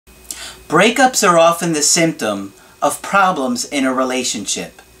Breakups are often the symptom of problems in a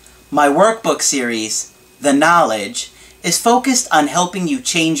relationship. My workbook series, The Knowledge, is focused on helping you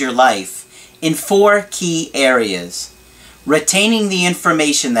change your life in 4 key areas: retaining the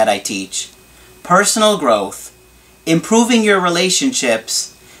information that I teach, personal growth, improving your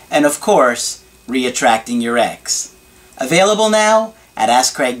relationships, and of course, re-attracting your ex. Available now at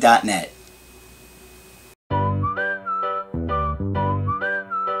AskCraig.net.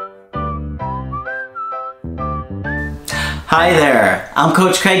 Hi there, I'm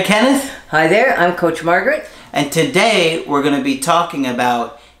Coach Craig Kenneth. Hi there, I'm Coach Margaret. And today we're going to be talking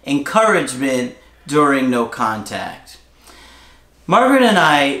about encouragement during no contact. Margaret and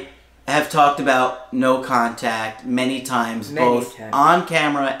I have talked about no contact many times, both on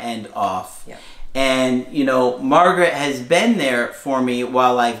camera and off. Yeah. And, you know, Margaret has been there for me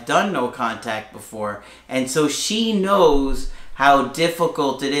while I've done no contact before. And so she knows how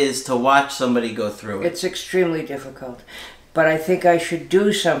difficult it is to watch somebody go through it. It's extremely difficult. But I think I should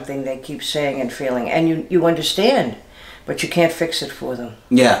do something, they keep saying and feeling. And you understand, but you can't fix it for them.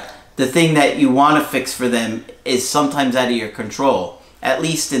 Yeah. The thing that you want to fix for them is sometimes out of your control, at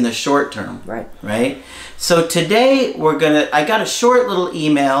least in the short term. Right. Right? So today I got a short little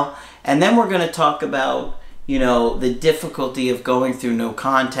email, and then we're going to talk about, you know, the difficulty of going through no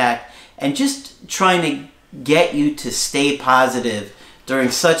contact and just trying to get you to stay positive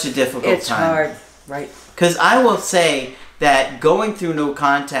during such a difficult time. It's hard, right? Because I will say that going through no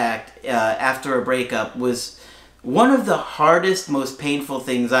contact after a breakup was one of the hardest, most painful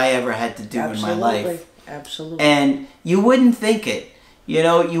things I ever had to do in my life. Absolutely. And you wouldn't think it. You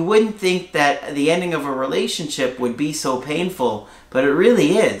know, you wouldn't think that the ending of a relationship would be so painful, but it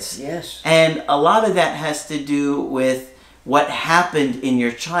really is. Yes. And a lot of that has to do with what happened in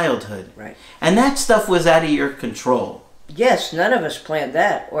your childhood. Right. And that stuff was out of your control. Yes, none of us planned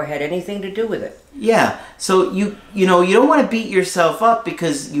that or had anything to do with it. Yeah, so you know, you don't want to beat yourself up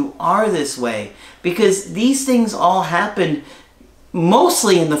because you are this way. Because these things all happened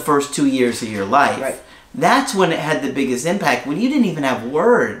mostly in the first 2 years of your life. Right. That's when it had the biggest impact, when you didn't even have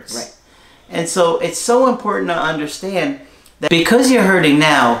words. Right. And so it's so important to understand that because you're hurting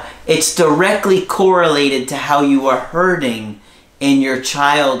now, it's directly correlated to how you are hurting in your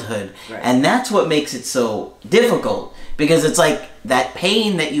childhood. Right. And that's what makes it so difficult. Because it's like that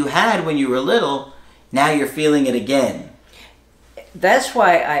pain that you had when you were little, now you're feeling it again. That's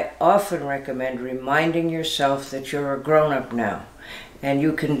why I often recommend reminding yourself that you're a grown-up now and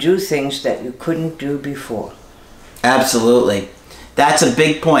you can do things that you couldn't do before. Absolutely. That's a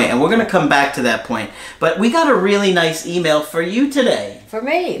big point, and we're going to come back to that point. But we got a really nice email for you today. For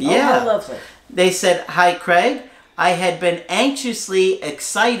me? Yeah. Oh, how lovely. They said, "Hi, Craig. I had been anxiously,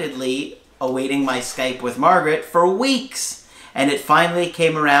 excitedly awaiting my Skype with Margaret for weeks, and it finally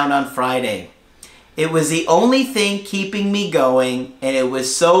came around on Friday. It was the only thing keeping me going, and it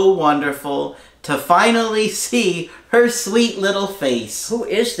was so wonderful to finally see her sweet little face." Who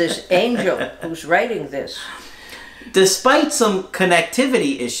is this angel who's writing this? Despite some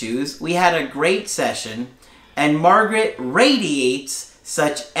connectivity issues, we had a great session, and Margaret radiates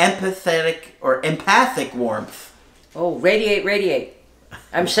such empathic warmth. Oh, radiate, radiate.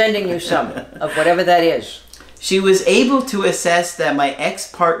 I'm sending you some of whatever that is. She was able to assess that my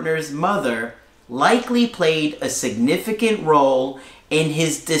ex-partner's mother likely played a significant role in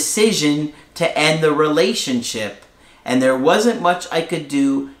his decision to end the relationship, and there wasn't much I could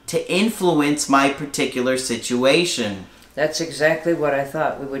do to influence my particular situation. That's exactly what I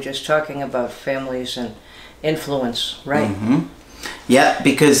thought. We were just talking about families and influence, right? Mm-hmm. Yeah,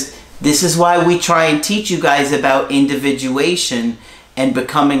 because this is why we try and teach you guys about individuation and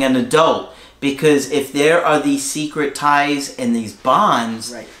becoming an adult. Because if there are these secret ties and these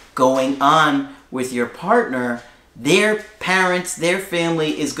bonds going on with your partner, their parents, their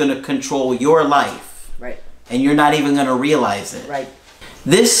family is going to control your life. Right. And you're not even going to realize it. Right.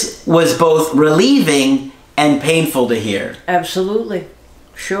 This was both relieving and painful to hear. Absolutely.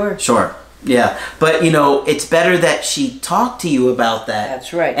 Sure. Sure. Yeah. But, you know, it's better that she talked to you about that.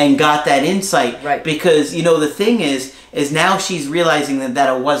 That's right. And got that insight. Right. Because, you know, the thing is now she's realizing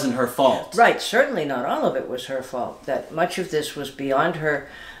that it wasn't her fault. Right. Certainly not all of it was her fault. That much of this was beyond her,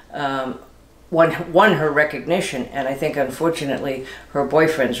 her recognition, and I think, unfortunately, her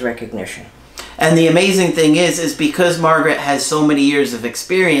boyfriend's recognition. And the amazing thing is because Margaret has so many years of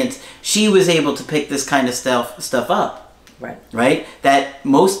experience, she was able to pick this kind of stuff up. Right. Right? That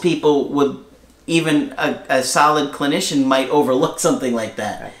most people would, even a solid clinician might overlook something like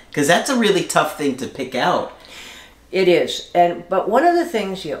that. Because that's a really tough thing to pick out. It is. But one of the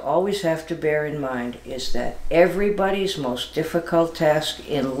things you always have to bear in mind is that everybody's most difficult task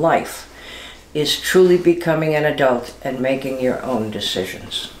in life is truly becoming an adult and making your own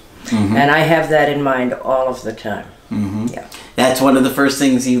decisions. And I have that in mind all of the time. Yeah. That's one of the first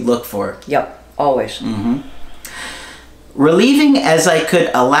things you look for. Yep, always. Relieving as I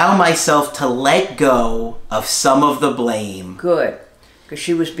could allow myself to let go of some of the blame. Good, because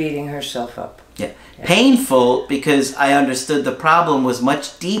she was beating herself up. Yeah. Painful because I understood the problem was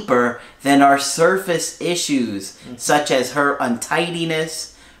much deeper than our surface issues, such as her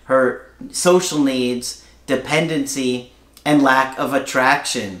untidiness, her social needs, dependency, and lack of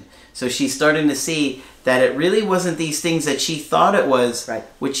attraction. So she's starting to see that it really wasn't these things that she thought it was, Right.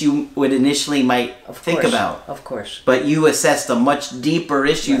 which you would initially might think about. Of course. But you assessed a much deeper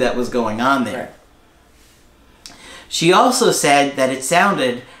issue that was going on there. Right. She also said that it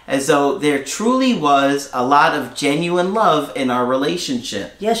sounded as though there truly was a lot of genuine love in our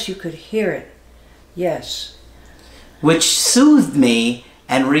relationship, Yes, you could hear it. Yes. which soothed me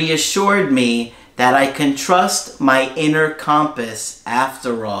and reassured me that I can trust my inner compass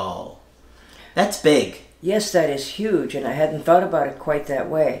after all. That's big. Yes, that is huge, and I hadn't thought about it quite that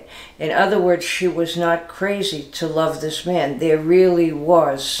way. In other words, she was not crazy to love this man. There really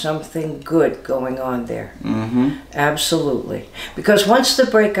was something good going on there. Absolutely. Because once the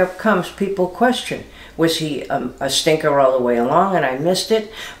breakup comes, people question, was he a stinker all the way along and I missed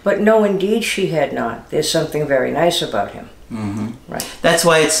it? But no, indeed she had not. There's something very nice about him. Right. That's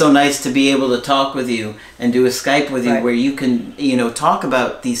why it's so nice to be able to talk with you and do a Skype with you Right. where you can, talk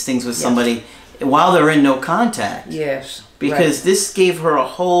about these things with somebody while they're in no contact. Yes. Because this gave her a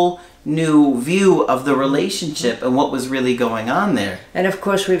whole new view of the relationship and what was really going on there. And of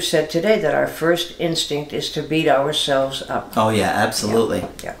course, we've said today that our first instinct is to beat ourselves up. Oh yeah, absolutely.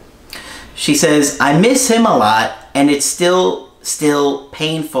 Yeah. She says, I miss him a lot and it's still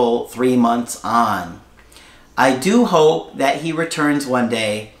painful 3 months on. I do hope that he returns one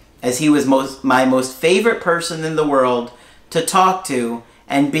day, as he was my most favorite person in the world to talk to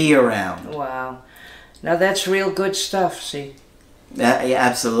and be around. Wow. Now that's real good stuff, see? Yeah,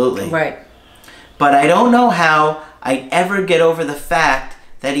 absolutely. Right. But I don't know how I'd ever get over the fact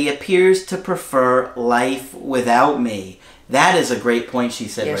that he appears to prefer life without me. That is a great point she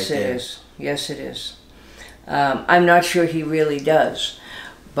said right there. Yes, it is. I'm not sure he really does,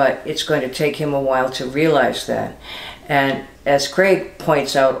 but it's going to take him a while to realize that. And as Craig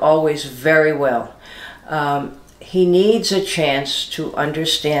points out always very well, he needs a chance to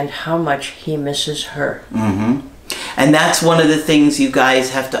understand how much he misses her. And that's one of the things you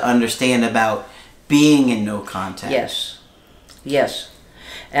guys have to understand about being in no contact. Yes.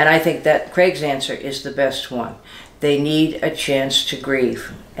 And I think that Craig's answer is the best one. They need a chance to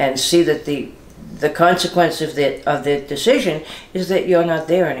grieve and see that the consequence of the decision is that you're not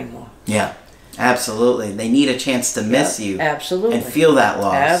there anymore. Yeah, absolutely. They need a chance to miss you. Absolutely. And feel that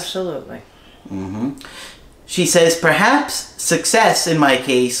loss. Absolutely. She says, perhaps success in my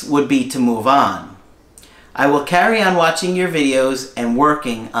case would be to move on. I will carry on watching your videos and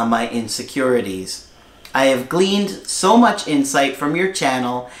working on my insecurities. I have gleaned so much insight from your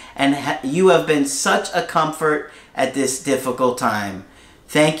channel and you have been such a comfort at this difficult time.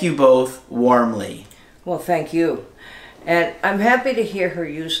 Thank you both warmly. Well, thank you. And I'm happy to hear her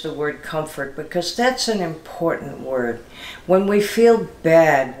use the word comfort because that's an important word. When we feel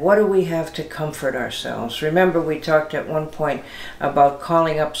bad, what do we have to comfort ourselves? Remember, we talked at one point about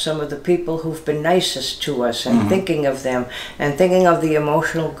calling up some of the people who've been nicest to us and thinking of them and thinking of the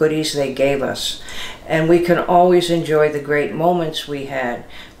emotional goodies they gave us. And we can always enjoy the great moments we had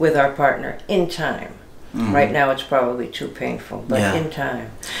with our partner in time. Right now it's probably too painful, but in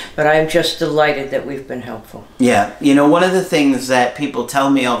time. But I'm just delighted that we've been helpful. Yeah, one of the things that people tell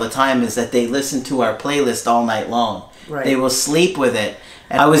me all the time is that they listen to our playlist all night long. Right. They will sleep with it.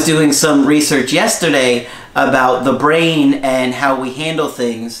 And I was doing some research yesterday about the brain and how we handle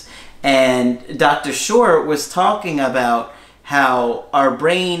things, and Dr. Short was talking about how our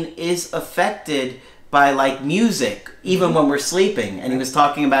brain is affected by like music, even when we're sleeping, and he was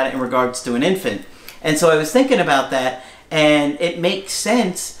talking about it in regards to an infant. And so I was thinking about that, and it makes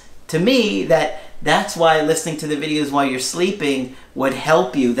sense to me that that's why listening to the videos while you're sleeping would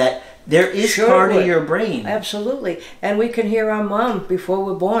help you, that there is part of your brain. Absolutely. And we can hear our mom before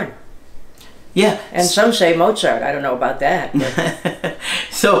we're born. Yeah. And some say Mozart. I don't know about that.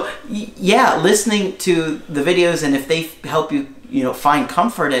 So, yeah, listening to the videos, and if they help you, find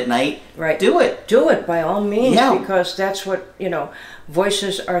comfort at night, do it. Do it by all means, Yeah. because that's what,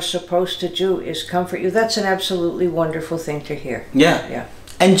 voices are supposed to do, is comfort you. That's an absolutely wonderful thing to hear. Yeah.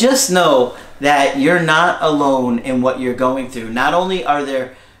 And just know that you're not alone in what you're going through. Not only are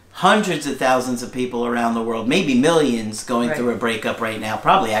there hundreds of thousands of people around the world, maybe millions, going Right. through a breakup right now.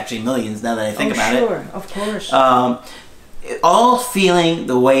 Probably actually millions now that I think about Sure, of course. it. All feeling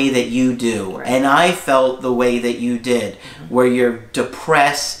the way that you do. Right. And I felt the way that you did, where you're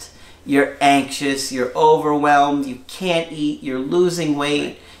depressed, you're anxious, you're overwhelmed, you can't eat, you're losing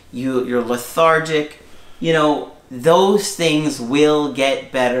weight, you're lethargic. You know, those things will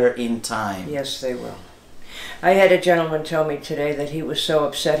get better in time. Yes, they will. I had a gentleman tell me today that he was so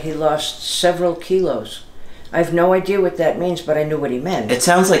upset he lost several kilos. I have no idea what that means, but I knew what he meant. It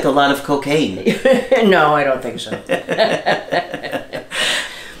sounds like a lot of cocaine. No, I don't think so.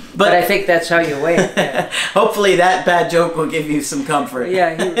 But I think that's how you weigh it. Yeah, Hopefully that bad joke will give you some comfort.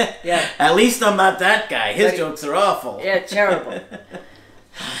 yeah. At least I'm not that guy. His But- jokes are awful. Yeah, terrible.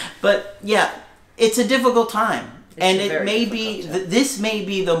 But yeah, it's a difficult time. And a it very may be, difficult time. this may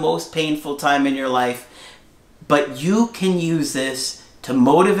be the most painful time in your life, but you can use this to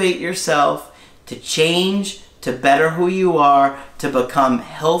motivate yourself, to change, to better who you are, to become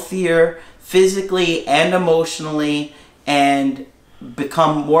healthier physically and emotionally, and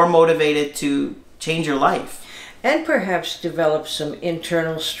become more motivated to change your life. And perhaps develop some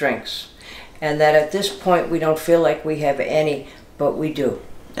internal strengths. And that at this point we don't feel like we have any, but we do.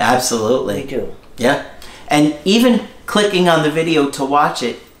 Absolutely. We do. Yeah. And even clicking on the video to watch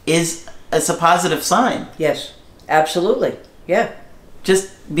it it's a positive sign. Yes, absolutely. Yeah.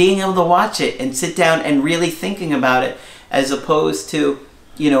 Just being able to watch it and sit down and really thinking about it, as opposed to,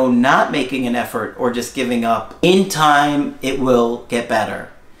 you know, not making an effort or just giving up. In time, it will get better.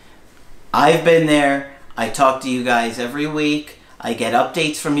 I've been there. I talk to you guys every week. I get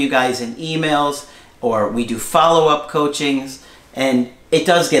updates from you guys in emails, or we do follow-up coachings, and it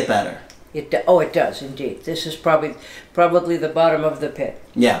does get better. It does indeed. This is probably the bottom of the pit.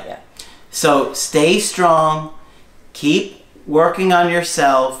 Yeah. Yeah. So stay strong. Keep working on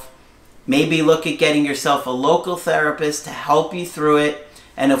yourself. Maybe look at getting yourself a local therapist to help you through it.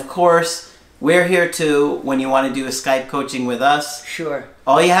 And of course, we're here too when you want to do a Skype coaching with us. Sure.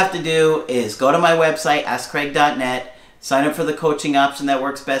 All you have to do is go to my website, askcraig.net, sign up for the coaching option that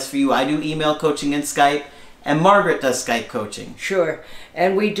works best for you. I do email coaching and Skype, and Margaret does Skype coaching. Sure.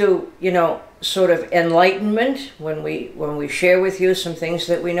 And we do, sort of enlightenment when we share with you some things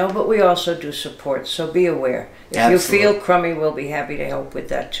that we know, but we also do support. So be aware. If Absolutely. you feel crummy, we'll be happy to help with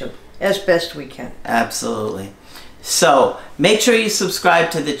that too, as best we can. Absolutely. So make sure you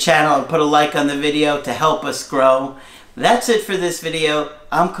subscribe to the channel and put a like on the video to help us grow. That's it for this video.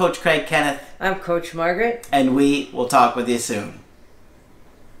 I'm Coach Craig Kenneth, I'm Coach Margaret. and we will talk with you soon.